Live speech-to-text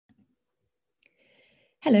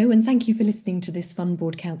Hello, and thank you for listening to this Fund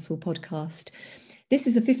Board Council podcast. This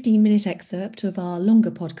is a 15-minute excerpt of our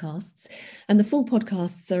longer podcasts, and the full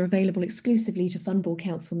podcasts are available exclusively to Fund Board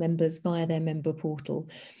Council members via their member portal.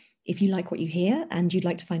 If you like what you hear and you'd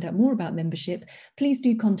like to find out more about membership, please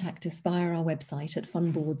do contact us via our website at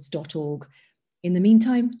fundboards.org. In the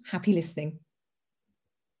meantime, happy listening.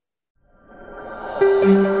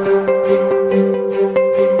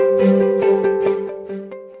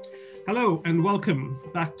 Hello and welcome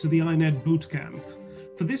back to the INED Bootcamp.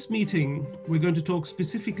 For this meeting, we're going to talk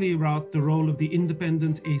specifically about the role of the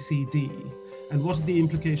independent ACD and what are the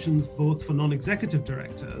implications both for non-executive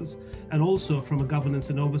directors and also from a governance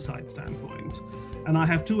and oversight standpoint. And I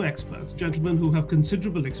have two experts, gentlemen who have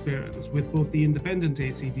considerable experience with both the independent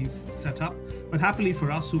ACD's setup, but happily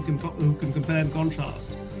for us who can compare and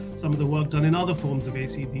contrast some of the work done in other forms of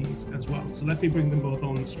ACDs as well. So let me bring them both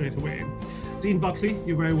on straight away. Dean Buckley,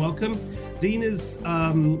 you're very welcome. Dean is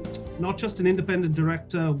not just an independent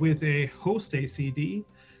director with a host ACD.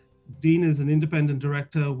 Dean is an independent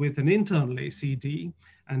director with an internal ACD,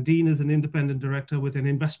 and Dean is an independent director with an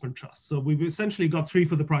investment trust. So we've essentially got three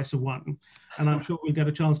for the price of one. And I'm sure we'll get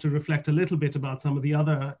a chance to reflect a little bit about some of the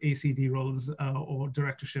other ACD roles or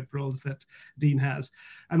directorship roles that Dean has.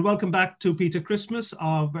 And welcome back to Peter Christmas,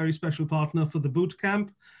 our very special partner for the Bootcamp.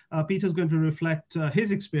 Peter's going to reflect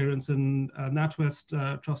his experience in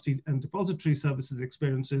NatWest Trustee and Depository Services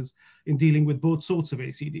experiences in dealing with both sorts of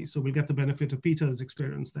ACDs. So we'll get the benefit of Peter's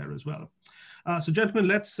experience there as well. So gentlemen,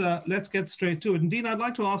 let's get straight to it. And Dean, I'd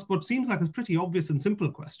like to ask what seems like a pretty obvious and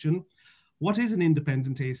simple question. What is an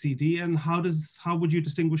independent ACD and how would you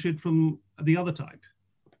distinguish it from the other type?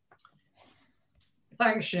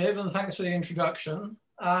 Thanks, Shiv, and thanks for the introduction.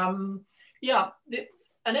 An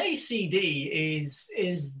ACD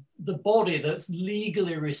is the body that's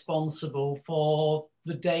legally responsible for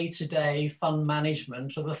the day-to-day fund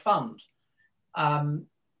management of a fund.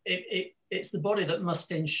 It's the body that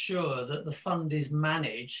must ensure that the fund is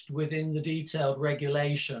managed within the detailed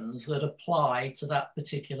regulations that apply to that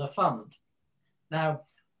particular fund. Now,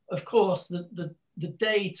 of course, the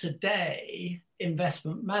day-to-day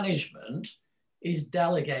investment management is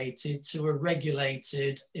delegated to a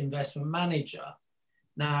regulated investment manager.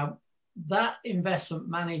 Now, that investment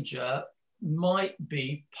manager might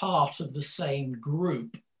be part of the same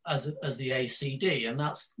group as the ACD, and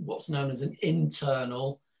that's what's known as an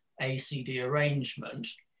internal ACD arrangement.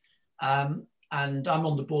 And I'm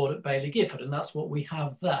on the board at Baillie Gifford, and that's what we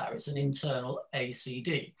have there. It's an internal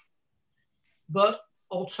ACD. But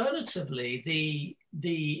alternatively,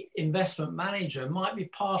 the investment manager might be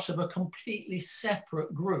part of a completely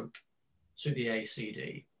separate group to the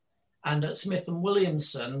ACD. And at Smith &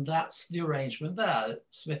 Williamson, that's the arrangement there.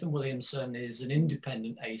 Smith & Williamson is an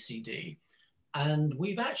independent ACD. And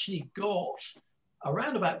we've actually got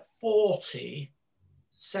around about 40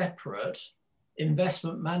 separate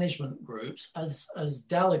investment management groups as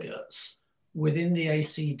delegates within the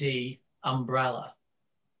ACD umbrella.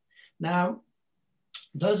 Now,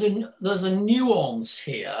 there's a nuance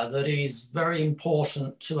here that is very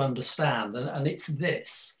important to understand, and it's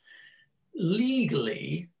this.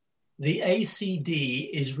 Legally, the ACD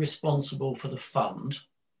is responsible for the fund,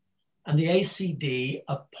 and the ACD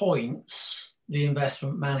appoints the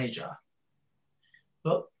investment manager.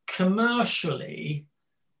 But commercially,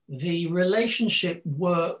 the relationship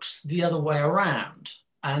works the other way around,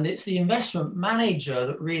 and it's the investment manager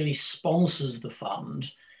that really sponsors the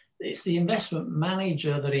fund. It's the investment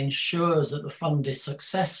manager that ensures that the fund is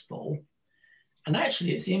successful. And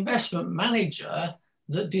actually, it's the investment manager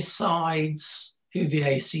that decides who the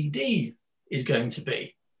ACD is going to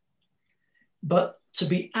be. But to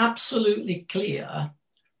be absolutely clear,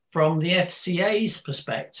 from the FCA's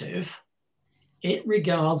perspective, it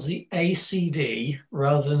regards the ACD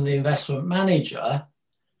rather than the investment manager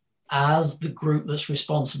as the group that's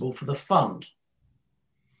responsible for the fund.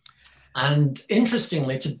 And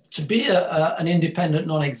interestingly, to be an independent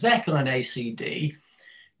non-exec on an ACD,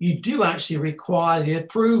 you do actually require the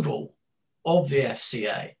approval of the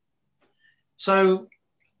FCA. So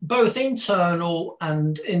both internal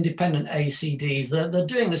and independent ACDs, they're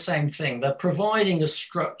doing the same thing. They're providing a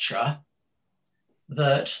structure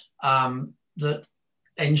that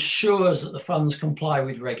ensures that the funds comply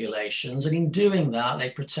with regulations. And in doing that, they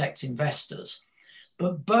protect investors.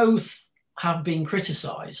 But both have been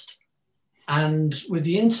criticised. And with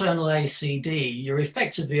the internal ACD, you're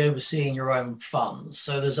effectively overseeing your own funds.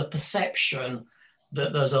 So there's a perception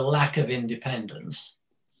that there's a lack of independence.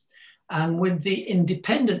 And with the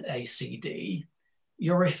independent ACD,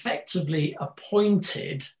 you're effectively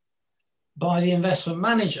appointed by the investment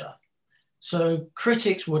manager. So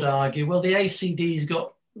critics would argue, well, the ACD's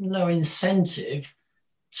got no incentive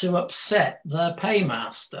to upset their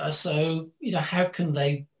paymaster. So, how can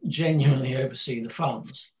they genuinely oversee the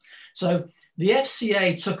funds? So the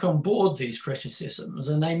FCA took on board these criticisms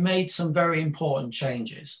and they made some very important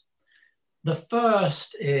changes. The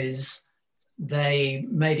first is they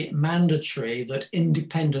made it mandatory that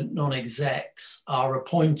independent non-execs are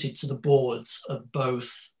appointed to the boards of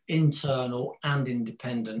both internal and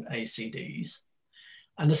independent ACDs.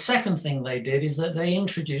 And the second thing they did is that they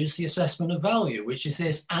introduced the assessment of value, which is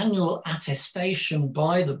this annual attestation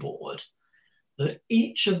by the board that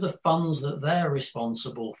each of the funds that they're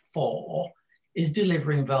responsible for is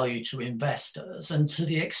delivering value to investors. And to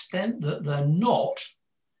the extent that they're not,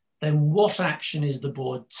 then what action is the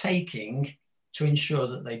board taking to ensure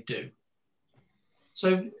that they do?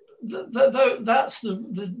 So that's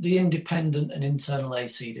the independent and internal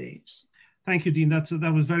ACDs. Thank you, Dean.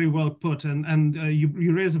 That was very well put. And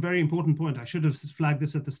you raise a very important point. I should have flagged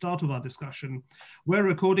this at the start of our discussion. We're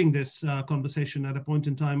recording this conversation at a point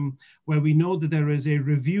in time where we know that there is a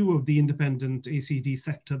review of the independent ACD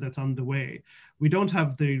sector that's underway. We don't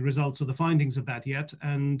have the results or the findings of that yet,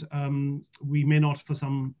 and we may not for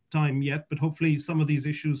some time yet, but hopefully some of these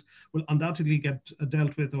issues will undoubtedly get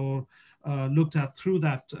dealt with or looked at through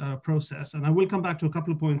that process. And I will come back to a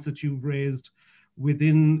couple of points that you've raised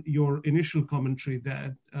within your initial commentary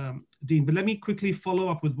there, Dean. But let me quickly follow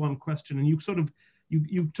up with one question. And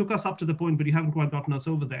you took us up to the point, but you haven't quite gotten us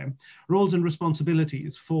over there. Roles and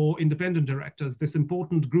responsibilities for independent directors, this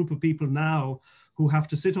important group of people now who have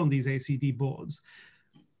to sit on these ACD boards.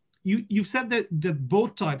 You've said that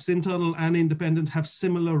both types, internal and independent, have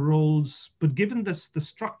similar roles, but given the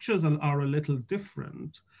structures are a little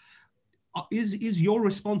different, is your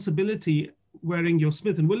responsibility wearing your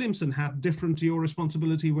Smith and Williamson hat different to your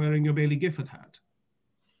responsibility wearing your Baillie Gifford hat?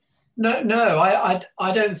 No,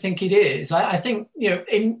 I don't think it is. I think,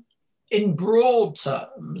 in broad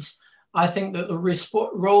terms, I think that the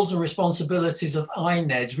roles and responsibilities of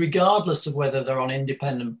INEDs, regardless of whether they're on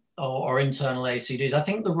independent or internal ACDs, I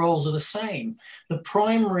think the roles are the same. The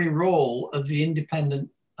primary role of the independent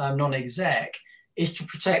non-exec is to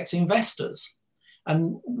protect investors.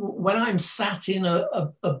 And when I'm sat in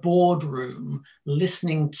a boardroom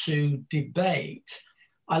listening to debate,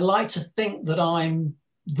 I like to think that I'm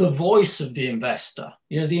the voice of the investor.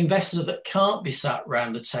 The investor that can't be sat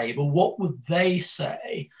around the table, what would they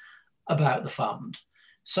say about the fund?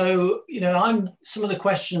 So, some of the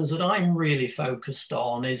questions that I'm really focused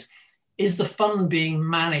on is the fund being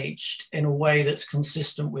managed in a way that's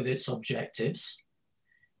consistent with its objectives?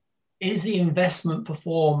 Is the investment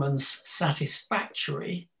performance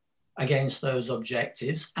satisfactory against those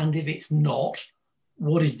objectives? And if it's not,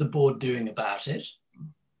 what is the board doing about it?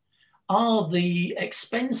 Are the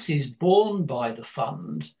expenses borne by the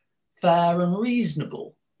fund fair and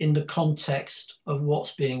reasonable in the context of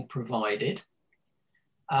what's being provided?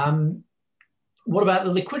 What about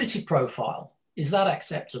the liquidity profile? Is that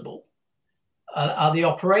acceptable? Are the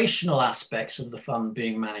operational aspects of the fund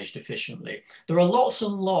being managed efficiently? There are lots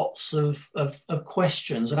and lots of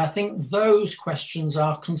questions, and I think those questions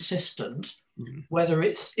are consistent, whether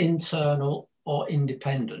it's internal or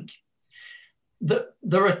independent.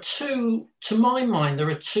 There are two, to my mind, there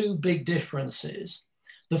are two big differences.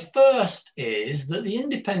 The first is that the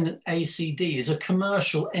independent ACD is a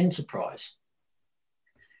commercial enterprise.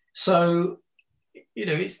 So,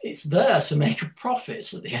 it's there to make a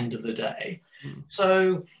profit at the end of the day.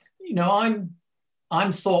 So,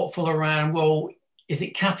 I'm thoughtful around, well, is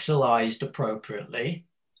it capitalized appropriately?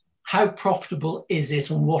 How profitable is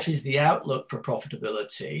it, and what is the outlook for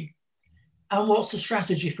profitability? And what's the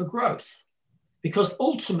strategy for growth? Because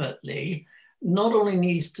ultimately, not only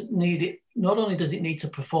does it need to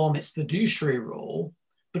perform its fiduciary role,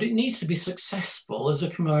 but it needs to be successful as a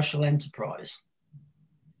commercial enterprise.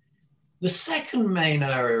 The second main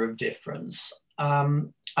area of difference,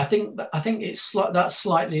 I think that's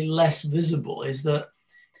slightly less visible, is that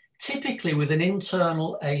typically with an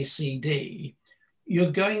internal ACD,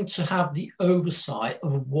 you're going to have the oversight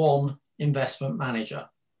of one investment manager.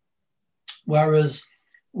 Whereas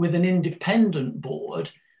with an independent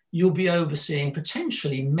board, you'll be overseeing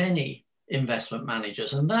potentially many investment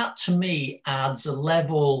managers. And that to me adds a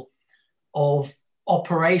level of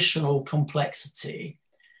operational complexity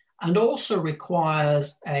and also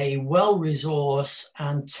requires a well-resourced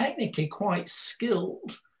and technically quite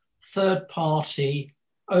skilled third-party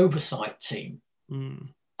oversight team.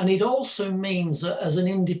 And it also means that as an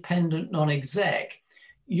independent non-exec,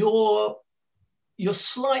 you're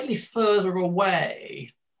slightly further away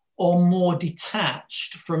or more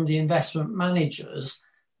detached from the investment managers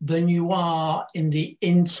than you are in the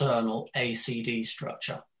internal ACD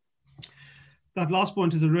structure. That last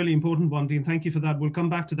point is a really important one, Dean. Thank you for that. We'll come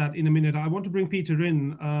back to that in a minute. I want to bring Peter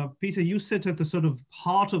in. Peter, you sit at the sort of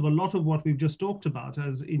heart of a lot of what we've just talked about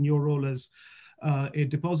as in your role as a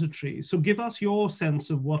depository. So give us your sense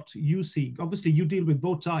of what you see. Obviously, you deal with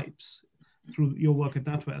both types through your work at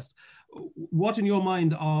NatWest. What in your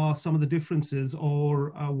mind are some of the differences,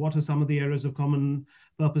 or what are some of the areas of common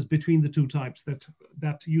purpose between the two types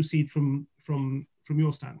that you see from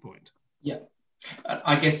your standpoint? Yeah.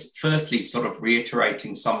 I guess, firstly, sort of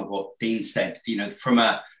reiterating some of what Dean said, from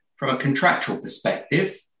a contractual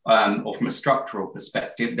perspective or from a structural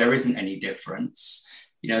perspective, there isn't any difference.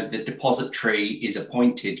 The depository is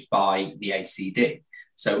appointed by the ACD.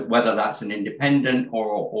 So whether that's an independent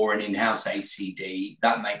or an in-house ACD,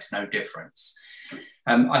 that makes no difference.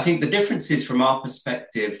 I think the differences from our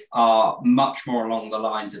perspective are much more along the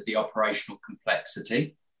lines of the operational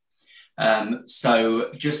complexity.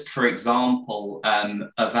 So just for example,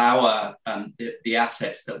 of our the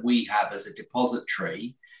assets that we have as a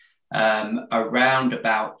depository, around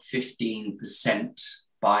about 15%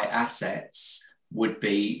 by assets would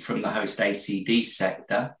be from the host ACD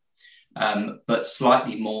sector, but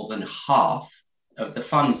slightly more than half of the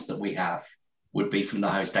funds that we have would be from the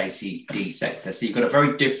host ACD sector. So you've got a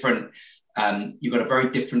very different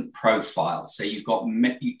profile. So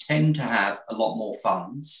you tend to have a lot more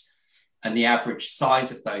funds, and the average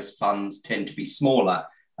size of those funds tend to be smaller.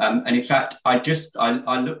 And in fact, I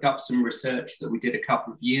looked up some research that we did a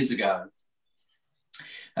couple of years ago,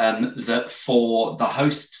 that for the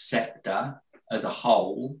host sector as a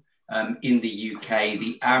whole, in the UK,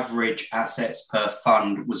 the average assets per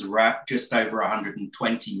fund was around just over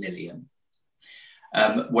 120 million.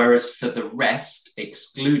 Whereas for the rest,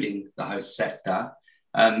 excluding the host sector,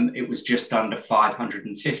 it was just under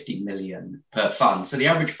 550 million per fund. So the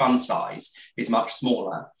average fund size is much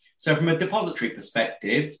smaller. So from a depository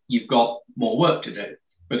perspective, you've got more work to do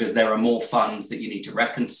because there are more funds that you need to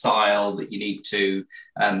reconcile, that you need to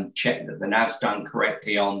check that the NAV's done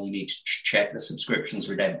correctly on, you need to check the subscriptions,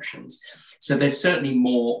 redemptions. So there's certainly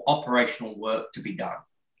more operational work to be done.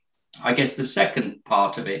 I guess the second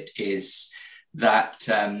part of it is that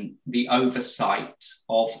the oversight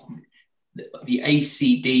of the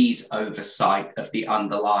ACD's oversight of the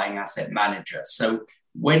underlying asset manager. So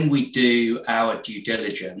when we do our due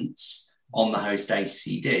diligence on the host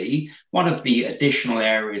ACD, one of the additional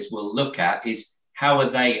areas we'll look at is how are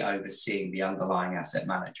they overseeing the underlying asset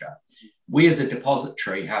manager? We as a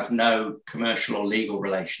depository have no commercial or legal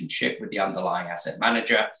relationship with the underlying asset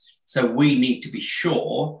manager. So we need to be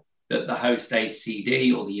sure that the host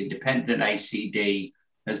ACD or the independent ACD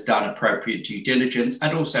has done appropriate due diligence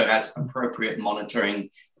and also has appropriate monitoring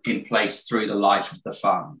in place through the life of the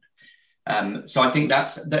fund. So I think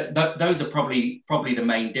those are probably the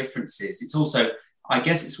main differences. It's also, I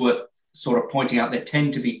guess it's worth sort of pointing out there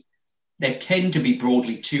tend to be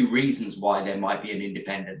broadly two reasons why there might be an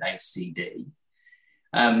independent ACD.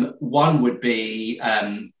 One would be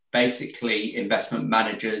basically investment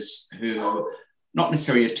managers who not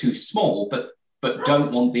necessarily are too small, but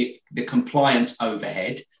don't want the compliance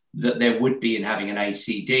overhead that there would be in having an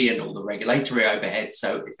ACD and all the regulatory overhead,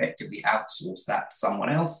 so effectively outsource that to someone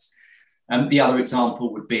else. The other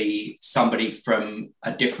example would be somebody from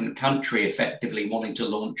a different country effectively wanting to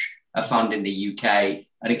launch a fund in the UK,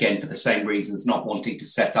 and again, for the same reasons, not wanting to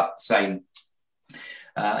set up the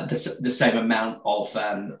same amount of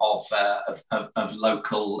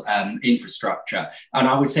local infrastructure. And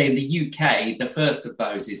I would say in the UK, the first of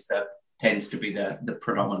those tends to be the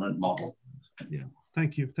predominant model. Yeah,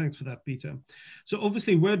 thank you. Thanks for that, Peter. So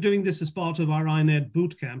obviously we're doing this as part of our INED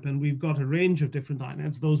bootcamp, and we've got a range of different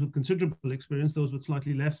INEDs, those with considerable experience, those with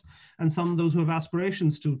slightly less, and some of those who have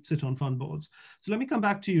aspirations to sit on fund boards. So let me come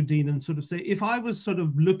back to you, Dean, and sort of say, if I was sort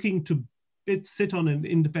of looking to sit on an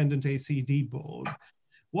independent ACD board,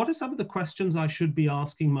 what are some of the questions I should be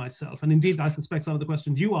asking myself? And indeed, I suspect some of the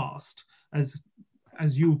questions you asked as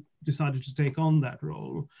you decided to take on that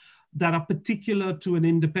role, that are particular to an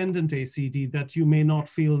independent ACD that you may not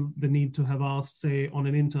feel the need to have asked, say, on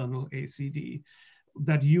an internal ACD,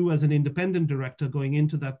 that you as an independent director going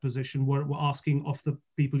into that position were asking of the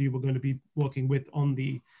people you were going to be working with on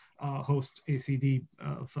the host ACD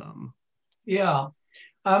firm? Yeah.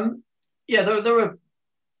 There are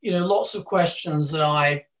lots of questions that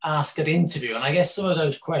I ask at interview, and I guess some of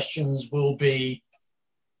those questions will be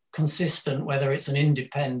consistent whether it's an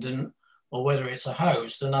independent or whether it's a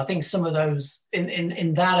host. And I think some of those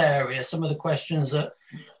in that area, some of the questions that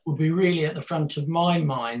would be really at the front of my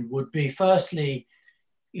mind would be, firstly,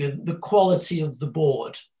 the quality of the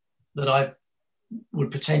board that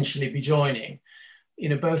would potentially be joining,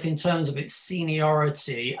 both in terms of its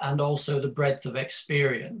seniority and also the breadth of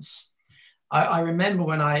experience. I remember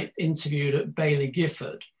when I interviewed at Baillie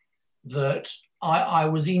Gifford that I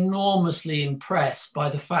was enormously impressed by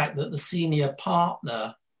the fact that the senior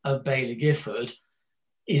partner of Baillie Gifford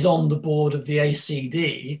is on the board of the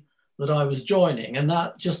ACD that I was joining. And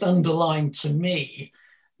that just underlined to me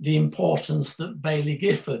the importance that Baillie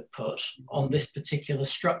Gifford put on this particular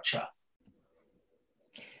structure.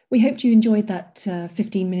 We hoped you enjoyed that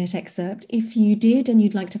 15-minute excerpt. If you did and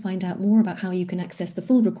you'd like to find out more about how you can access the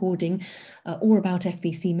full recording or about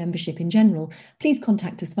FBC membership in general, please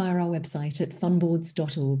contact us via our website at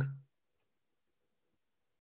funboards.org.